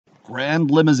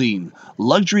Grand Limousine,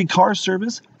 luxury car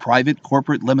service, private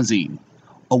corporate limousine.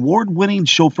 Award-winning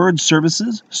chauffeured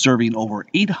services serving over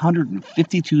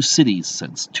 852 cities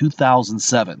since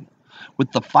 2007.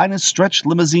 With the finest stretch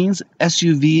limousines,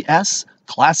 SUVs,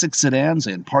 classic sedans,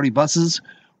 and party buses,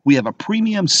 we have a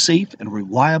premium, safe, and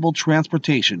reliable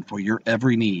transportation for your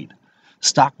every need.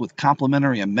 Stocked with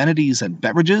complimentary amenities and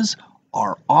beverages,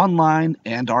 our online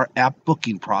and our app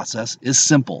booking process is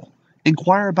simple.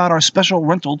 Inquire about our special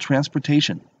rental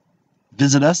transportation.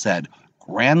 Visit us at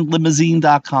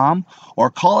grandlimousine.com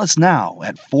or call us now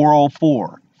at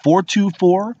 404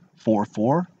 424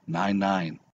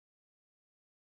 4499.